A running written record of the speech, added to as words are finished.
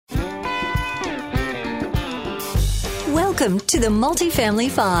Welcome to the Multifamily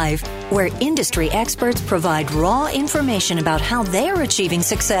 5, where industry experts provide raw information about how they're achieving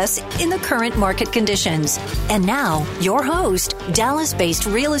success in the current market conditions. And now, your host, Dallas-based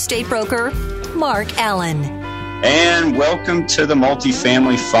real estate broker, Mark Allen. And welcome to the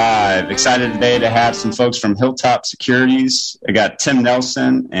Multifamily 5. Excited today to have some folks from Hilltop Securities. I got Tim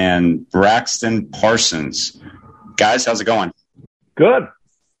Nelson and Braxton Parsons. Guys, how's it going? Good.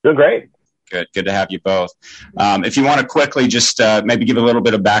 Doing great. Good to have you both. If you want to quickly just maybe give a little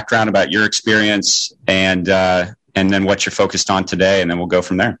bit of background about your experience and then what you're focused on today, and then we'll go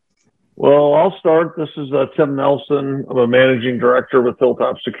from there. Well, I'll start. This is Tim Nelson. I'm a managing director with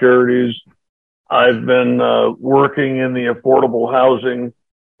Hilltop Securities. I've been working in the affordable housing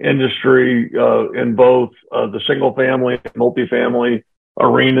industry in both the single-family and multifamily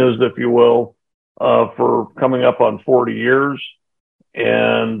arenas, if you will, for coming up on 40 years.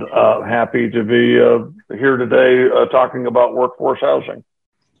 And happy to be here today talking about workforce housing.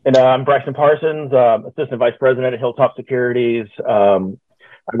 And I'm Braxton Parsons, Assistant Vice President at Hilltop Securities. I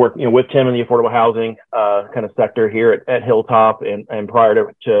work with Tim in the affordable housing kind of sector here at Hilltop. And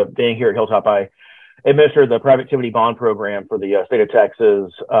prior to being here at Hilltop, I administered the private activity bond program for the state of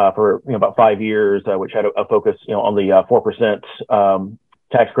Texas for about 5 years, which had a focus on the 4%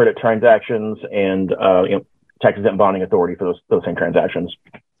 tax credit transactions and tax-exempt bonding authority for those same transactions.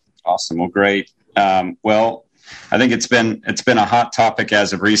 Awesome. Well, great. Well, I think it's been a hot topic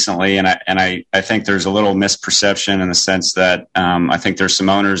as of recently, and I think there's a little misperception in the sense that I think there's some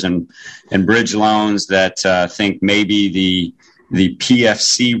owners and bridge loans that think maybe the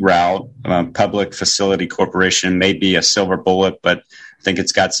PFC route, Public Facility Corporation, may be a silver bullet, but I think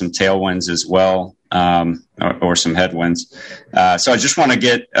it's got some tailwinds as well, or some headwinds. So I just want to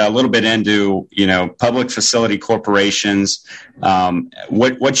get a little bit into, public facility corporations,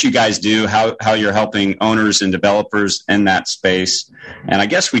 what you guys do, how you're helping owners and developers in that space. And I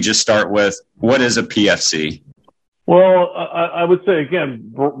guess we just start with, what is a PFC? Well, I would say,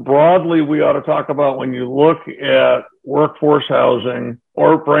 again, broadly, we ought to talk about when you look at workforce housing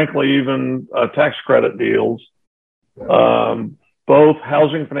or, frankly, even tax credit deals, both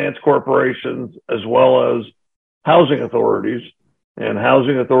housing finance corporations as well as housing authorities. And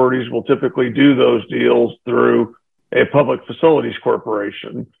housing authorities will typically do those deals through a public facilities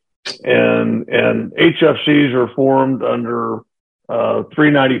corporation. And HFCs are formed under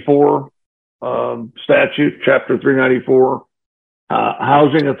 394 statute, Chapter 394.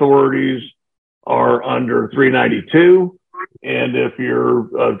 Housing authorities are under 392. And if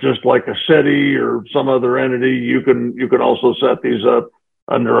you're just like a city or some other entity, you can also set these up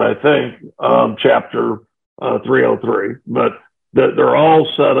under, I think, Chapter 303. But they're all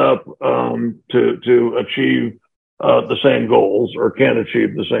set up to achieve the same goals, or can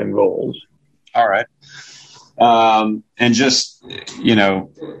achieve the same goals. All right. And just,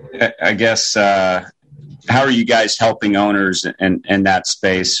 I guess, how are you guys helping owners in that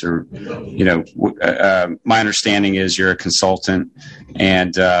space? Or, my understanding is you're a consultant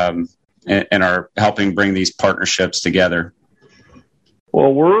and are helping bring these partnerships together.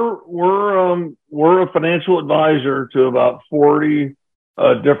 Well, we're a financial advisor to about 40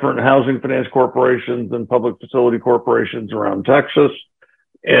 different housing finance corporations and public facility corporations around Texas.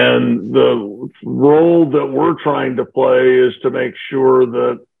 And the role that we're trying to play is to make sure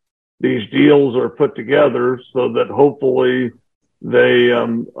that these deals are put together so that hopefully they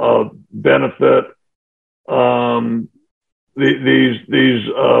benefit these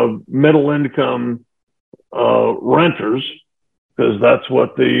middle income renters, because that's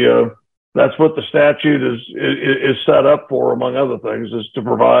what the statute is set up for, among other things, is to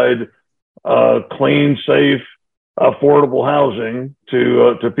provide clean, safe, affordable housing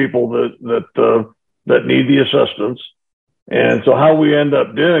to people that need the assistance. And so how we end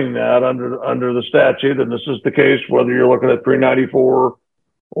up doing that under the statute, and this is the case whether you're looking at 394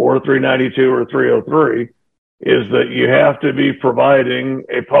 or 392 or 303, is that you have to be providing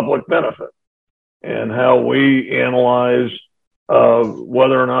a public benefit. And how we analyze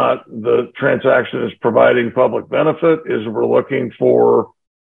whether or not the transaction is providing public benefit is we're looking for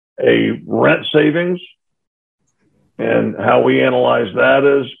a rent savings. And how we analyze that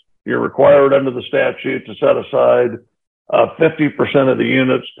is you're required under the statute to set aside 50% of the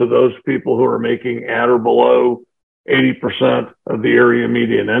units to those people who are making at or below 80% of the area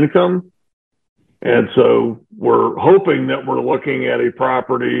median income. And so we're hoping that we're looking at a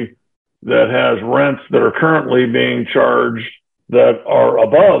property that has rents that are currently being charged that are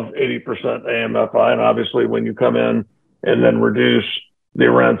above 80% AMFI. And obviously, when you come in and then reduce the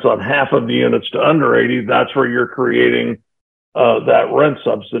rents on half of the units to under 80, that's where you're creating that rent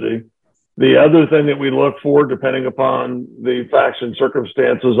subsidy. The other thing that we look for, depending upon the facts and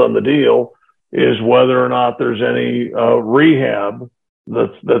circumstances on the deal, is whether or not there's any rehab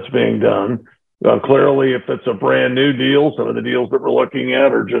that's being done. Clearly, if it's a brand new deal, some of the deals that we're looking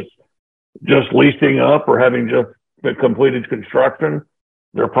at are just leasing up or having just completed construction.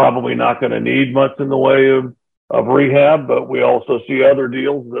 They're probably not going to need much in the way of rehab, but we also see other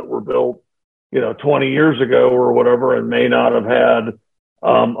deals that were built, 20 years ago or whatever, and may not have had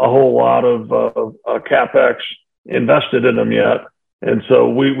a whole lot of CapEx invested in them yet. And so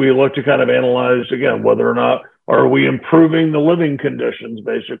we look to kind of analyze, again, whether or not are we improving the living conditions,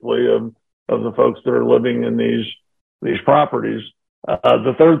 basically, of the folks that are living in these properties.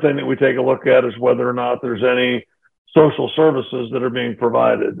 The third thing that we take a look at is whether or not there's any social services that are being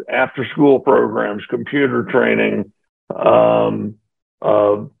provided, after school programs, computer training,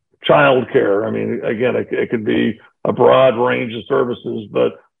 child care. I mean, again, it could be a broad range of services,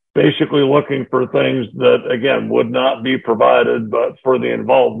 but basically looking for things that, again, would not be provided, but for the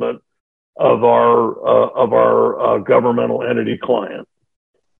involvement of our governmental entity client.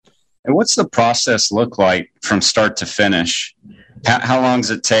 And what's the process look like from start to finish? How long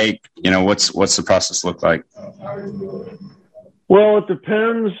does it take? What's the process look like? Well, it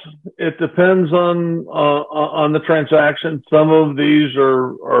depends. It depends on the transaction. Some of these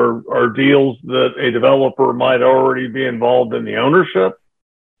are deals that a developer might already be involved in the ownership.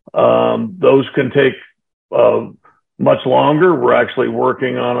 Those can take much longer. We're actually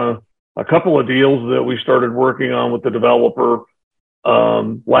working on a couple of deals that we started working on with the developer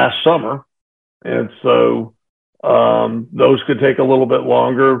last summer, and so those could take a little bit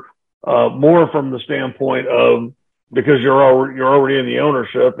longer. More from the standpoint of, because you're already in the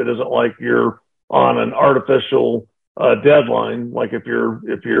ownership, it isn't like you're on an artificial deadline. Like if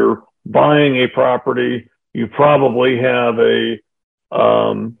you're buying a property, you probably have a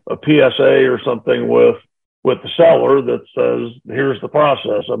PSA or something with the seller that says, here's the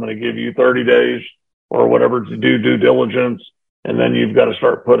process. I'm going to give you 30 days or whatever to do due diligence. And then you've got to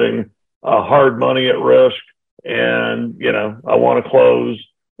start putting hard money at risk. And, I want to close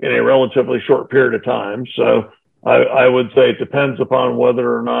in a relatively short period of time. So I would say it depends upon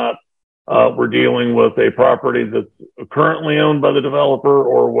whether or not we're dealing with a property that's currently owned by the developer,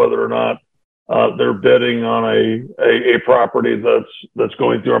 or whether or not they're bidding on a property that's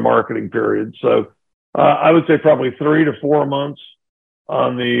going through a marketing period. So I would say probably 3 to 4 months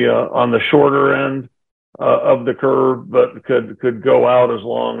on the shorter end of the curve, but could go out as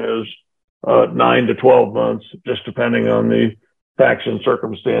long as 9 to 12 months, just depending on the facts and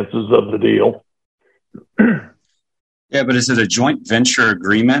circumstances of the deal. Yeah, but is it a joint venture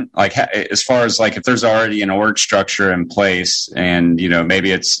agreement? Like, as far as like, if there's already an org structure in place, and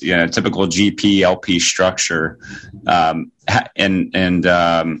maybe it's typical GP LP structure, and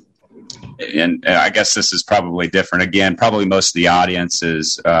I guess this is probably different. Again, probably most of the audience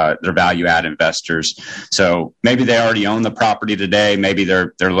is they're value add investors, so maybe they already own the property today. Maybe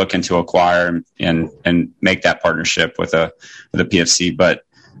they're looking to acquire and make that partnership with a PFC. But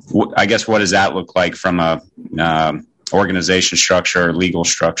I guess, what does that look like from a organization structure or legal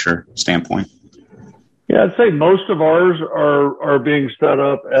structure standpoint? Yeah, I'd say most of ours are being set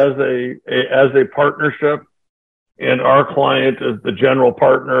up as a partnership, and our client is the general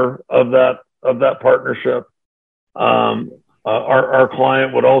partner of that partnership. Our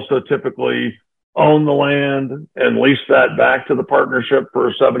client would also typically own the land and lease that back to the partnership for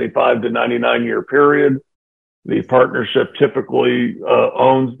a 75 to 99 year period. The partnership typically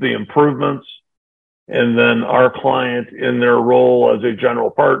owns the improvements, and then our client, in their role as a general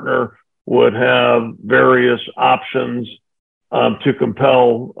partner, would have various options to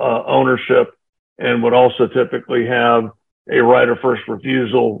compel ownership, and would also typically have a right of first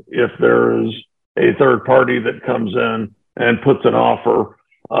refusal if there is a third party that comes in and puts an offer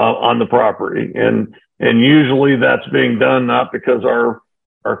on the property. And usually that's being done not because our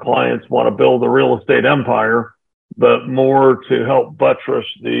clients want to build a real estate empire, but more to help buttress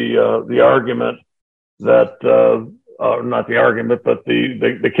the argument that not the argument, but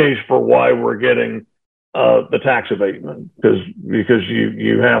the case for why we're getting the tax abatement, because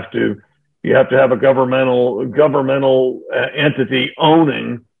you have to have a governmental entity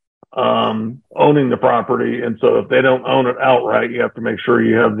owning the property, and so if they don't own it outright, you have to make sure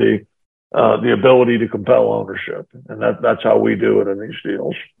you have the ability to compel ownership, and that's how we do it in these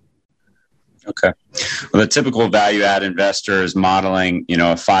deals. Okay. Well, the typical value add investor is modeling,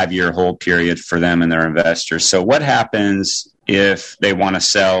 a 5-year hold period for them and their investors. So what happens if they want to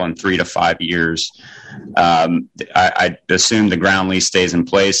sell in 3 to 5 years? I assume the ground lease stays in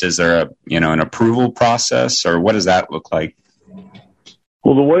place. Is there an approval process, or what does that look like?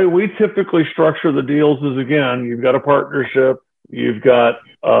 Well, the way we typically structure the deals is, again, you've got a partnership, you've got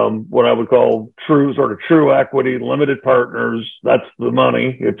what I would call true equity, limited partners. That's the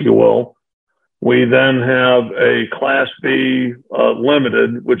money, if you will. We then have a Class B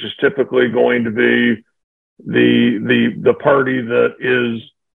limited, which is typically going to be the party that is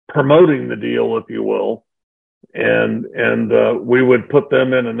promoting the deal, if you will, and we would put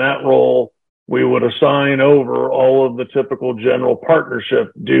them in that role. We would assign over all of the typical general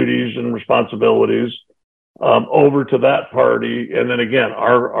partnership duties and responsibilities over to that party, and then again,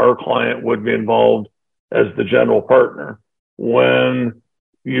 our client would be involved as the general partner. When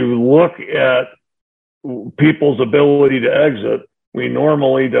you look at people's ability to exit, we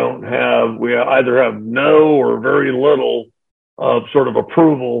normally we either have no or very little of sort of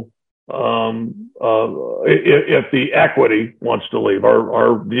approval if the equity wants to leave.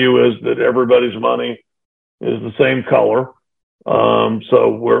 Our view is that everybody's money is the same color.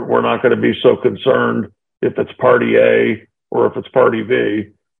 So we're not going to be so concerned if it's party A or if it's party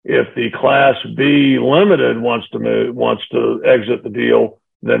B. If the Class B limited wants to exit the deal,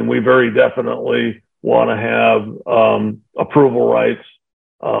 then we very definitely want to have approval rights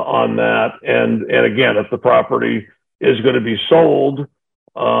on that. And again, if the property is going to be sold,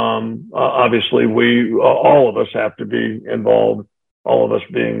 obviously all of us have to be involved, all of us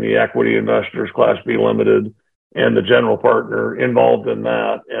being the equity investors, Class B limited, and the general partner involved in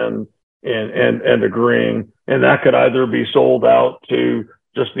that and agreeing. And that could either be sold out to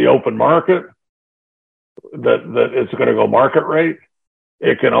just the open market, that it's going to go market rate.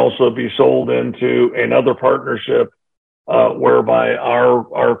 It can also be sold into another partnership whereby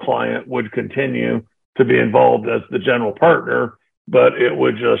our client would continue to be involved as the general partner, but it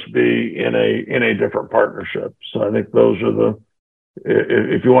would just be in a different partnership. So I think those are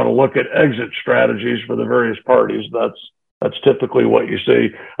if you want to look at exit strategies for the various parties, that's typically what you see.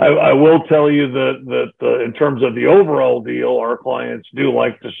 I will tell you that in terms of the overall deal, our clients do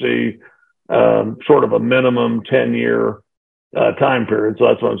like to see sort of a minimum 10-year time period. So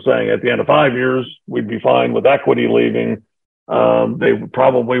that's what I'm saying. At the end of 5 years, we'd be fine with equity leaving. They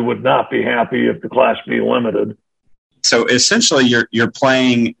probably would not be happy if the Class B limited. So essentially, you're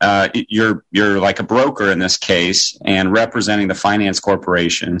playing. You're like a broker in this case, and representing the finance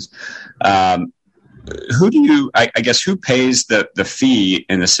corporations. Who pays the fee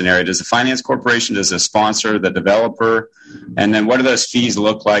in this scenario? Does the finance corporation? Does the sponsor? The developer? And then what do those fees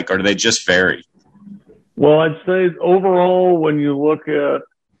look like, or do they just vary? Well, I'd say overall, when you look at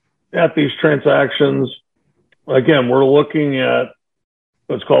these transactions, again, we're looking at,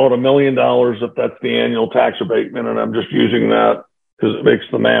 let's call it $1 million if that's the annual tax abatement, and I'm just using that because it makes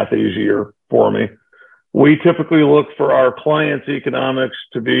the math easier for me. We typically look for our clients' economics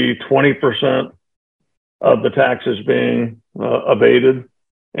to be 20% of the taxes being abated,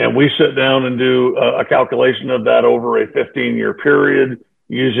 and we sit down and do a calculation of that over a 15-year period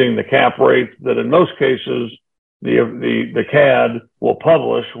using the cap rate that in most cases the CAD will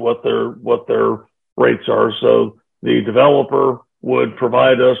publish what their rates are. So the developer would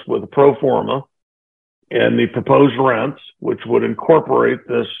provide us with a pro forma and the proposed rents, which would incorporate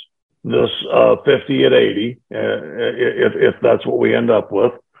this 50 at 80, if that's what we end up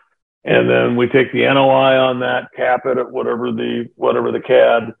with. And then we take the NOI on that, cap it at whatever the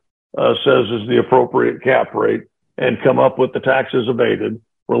CAD says is the appropriate cap rate, and come up with the taxes abated.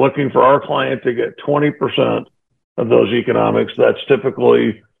 We're looking for our client to get 20% of those economics. That's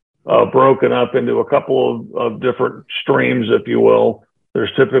typically broken up into a couple of different streams, if you will.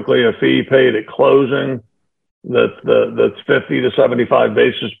 There's typically a fee paid at closing that's 50 to 75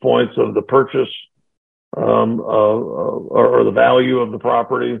 basis points of the purchase or the value of the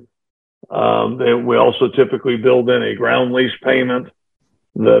property. We also typically build in a ground lease payment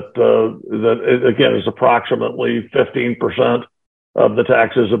that again is approximately 15% of the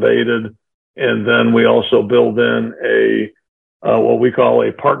taxes abated, and then we also build in what we call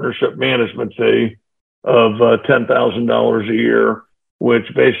a partnership management fee of $10,000 a year, which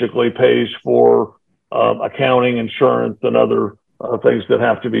basically pays for accounting, insurance, and other things that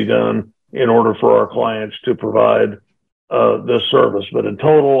have to be done in order for our clients to provide this service. But in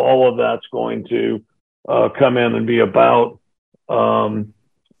total, all of that's going to come in and be about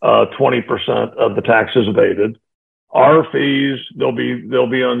 20% of the taxes abated. Our fees, they'll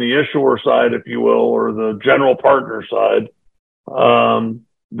be on the issuer side, if you will, or the general partner side.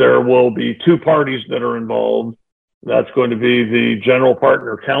 There will be two parties that are involved. That's going to be the general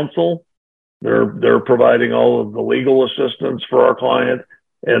partner counsel. They're providing all of the legal assistance for our client,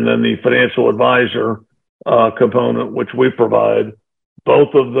 and then the financial advisor component, which we provide.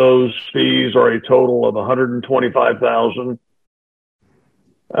 Both of those fees are a total of $125,000.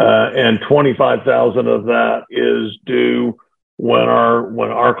 and 25,000 of that is due when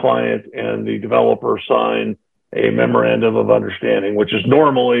our client and the developer sign a memorandum of understanding, which is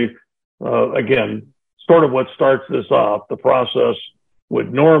normally, again, sort of what starts this off. The process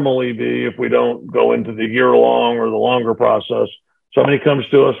would normally be, if we don't go into the year-long or the longer process, somebody comes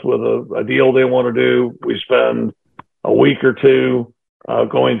to us with a deal they want to do. We spend a week or two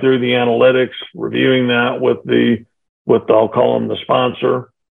going through the analytics, reviewing that with I'll call them the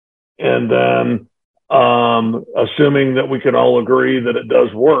sponsor, and then assuming that we can all agree that it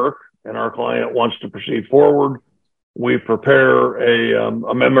does work and our client wants to proceed forward, we prepare a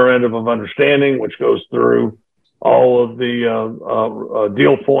memorandum of understanding, which goes through all of the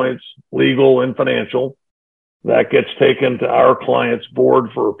deal points, legal and financial. That gets taken to our client's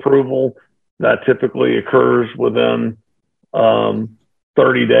board for approval. That typically occurs within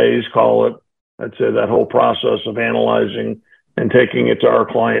 30 days, call it. I'd say that whole process of analyzing and taking it to our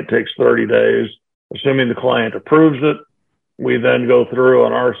client takes 30 days. Assuming the client approves it, we then go through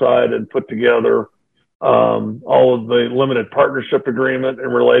on our side and put together all of the limited partnership agreement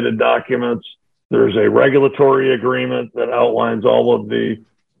and related documents. There's a regulatory agreement that outlines all of the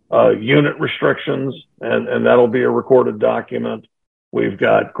unit restrictions, and that'll be a recorded document. We've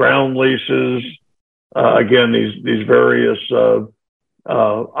got ground leases, again, these various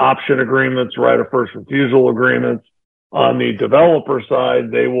option agreements, right of first refusal agreements. On the developer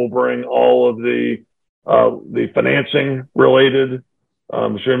side, they will bring all of the financing related,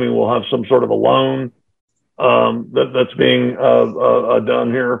 assuming we'll have some sort of a loan that's being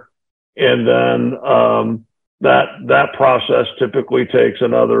done here. And then that process typically takes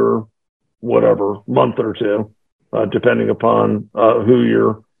another month or two, depending upon who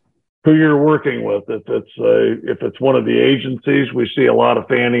you're working with. If it's one of the agencies, we see a lot of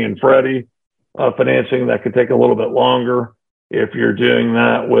Fannie and Freddie financing that could take a little bit longer. If you're doing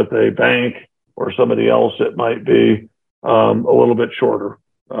that with a bank or somebody else, it might be a little bit shorter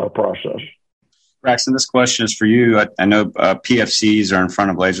process. Braxton, this question is for you. I know PFCs are in front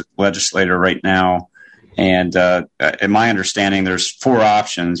of legislator right now. And in my understanding, there's 4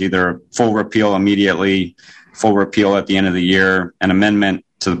 options: either full repeal immediately, full repeal at the end of the year, an amendment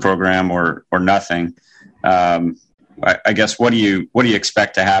to the program, or nothing. I guess what do you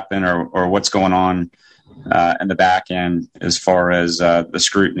expect to happen, or what's going on in the back end as far as the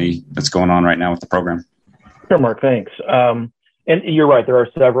scrutiny that's going on right now with the program? Sure, Mark. Thanks. And you're right. There are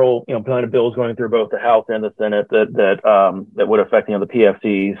several, kind of bills going through both the House and the Senate that would affect, the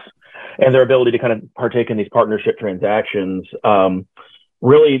PFCs and their ability to kind of partake in these partnership transactions.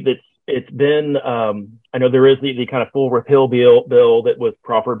 Really, it's been, I know there is the kind of full repeal bill that was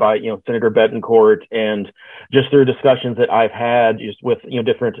proffered by, Senator Betancourt, and just through discussions that I've had just with,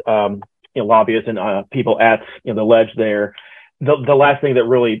 different, lobbyists and people at, the ledge there. The last thing that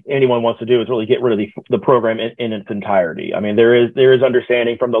really anyone wants to do is really get rid of the program in its entirety. I mean, there is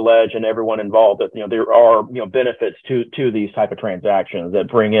understanding from the ledge and everyone involved that, there are, benefits to these type of transactions that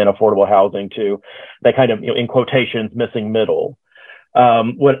bring in affordable housing to that kind of, in quotations, missing middle.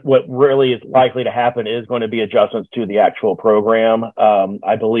 What really is likely to happen is going to be adjustments to the actual program.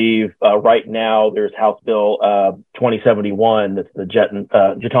 I believe, right now there's House Bill, 2071. That's the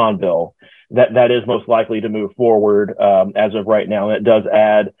Jeton bill. That is most likely to move forward, as of right now. And it does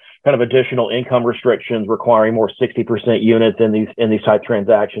add kind of additional income restrictions requiring more 60% units in these type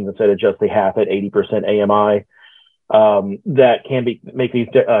transactions instead of just the half at 80% AMI. That can make these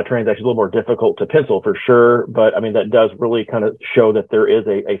transactions a little more difficult to pencil for sure. But I mean, that does really kind of show that there is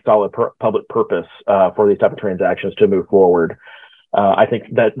a solid public purpose, for these type of transactions to move forward. I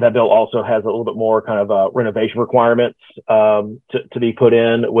think that bill also has a little bit more kind of renovation requirements to be put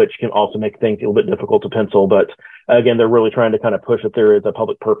in, which can also make things a little bit difficult to pencil. But again, they're really trying to kind of push that there is a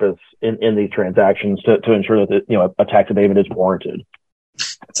public purpose in these transactions to ensure that a tax abatement is warranted.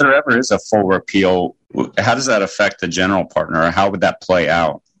 If there ever is a full repeal, how does that affect the general partner, or how would that play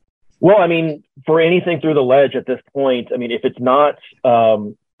out? Well, I mean, for anything through the ledge at this point, I mean, if it's not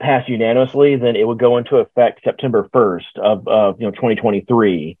passed unanimously, then it would go into effect September 1st of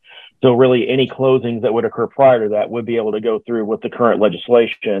 2023. So really any closings that would occur prior to that would be able to go through with the current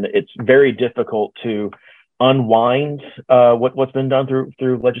legislation. It's very difficult to unwind what's been done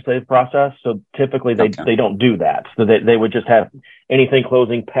through legislative process. So typically they don't do that. So they would just have anything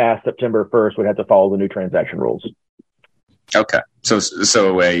closing past September 1st would have to follow the new transaction rules. Okay. So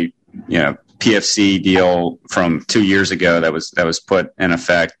a PFC deal from 2 years ago that was put in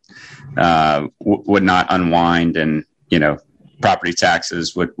effect would not unwind, and property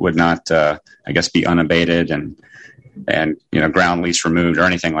taxes would not I guess be unabated, and ground lease removed or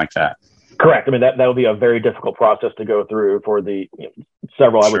anything like that. Correct. I mean, that would be a very difficult process to go through for the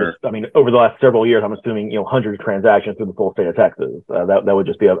several. Sure. Over the last several years, I'm assuming hundreds of transactions through the full state of Texas. That would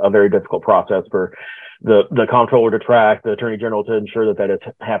just be a very difficult process for the comptroller to track, the attorney general to ensure that it's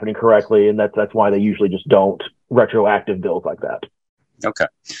happening correctly, and that's why they usually just don't retroactive bills like that. Okay.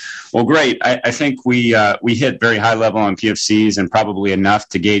 Well, great. I think we hit very high level on PFCs and probably enough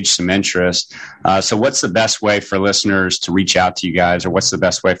to gauge some interest. So what's the best way for listeners to reach out to you guys, or what's the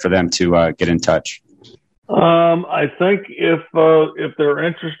best way for them to get in touch? I think if they're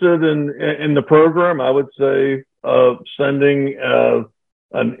interested in the program, I would say sending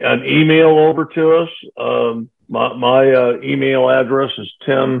an email over to us. My email address is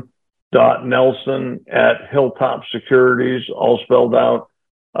tim.nelson@hilltopsecurities, all spelled out,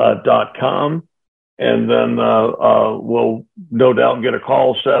 .com. And then we'll no doubt get a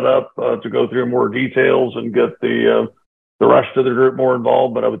call set up to go through more details and get the rest of the group more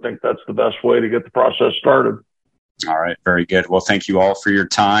involved. But I would think that's the best way to get the process started. All right. Very good. Well, thank you all for your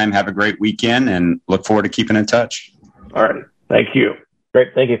time. Have a great weekend and look forward to keeping in touch. All right. Thank you.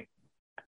 Great. Thank you.